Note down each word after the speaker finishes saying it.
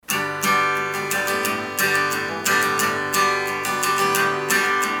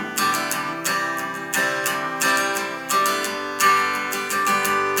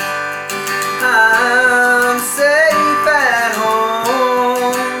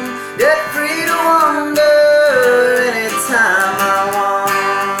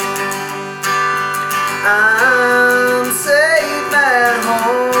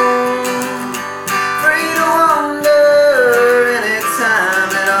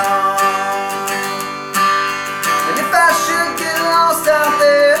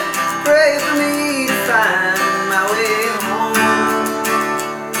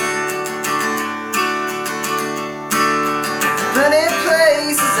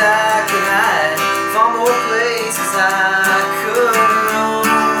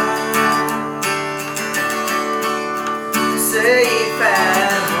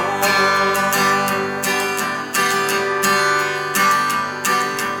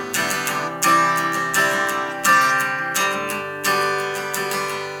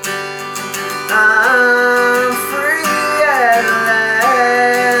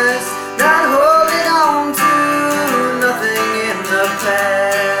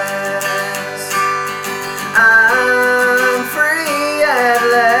past. I'm free at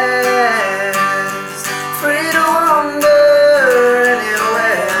last, free to wander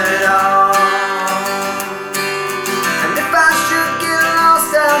anywhere at all. And if I should get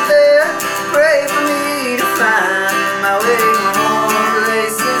lost out there, pray for me to find my way home.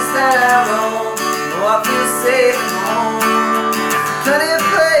 Places that I roam, know I feel safe at home. Plenty of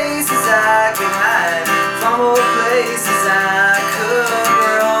places I can hide, far more places I could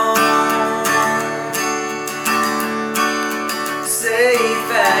roam.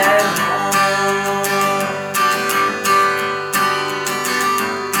 Safe at home.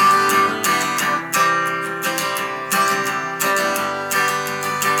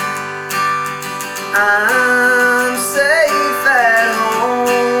 I'm safe at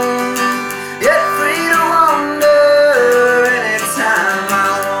home, yet free to wander anytime I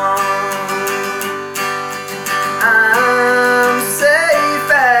want. I'm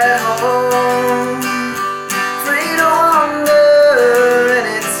safe at home, free to wander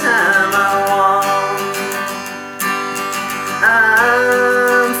anytime I want.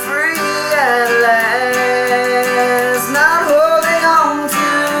 I'm free at last, not holding on to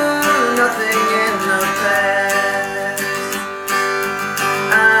nothing in the past.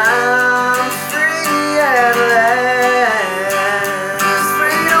 I'm free at last,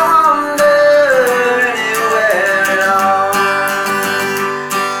 free to wander anywhere at all.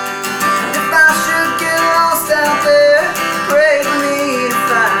 If I should get lost out there, pray for me to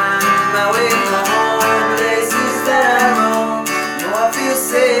find my way home. Places that I roam, know I feel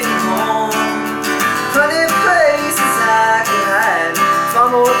safe at home. Plenty of places I can hide, far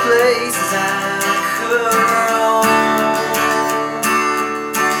more places I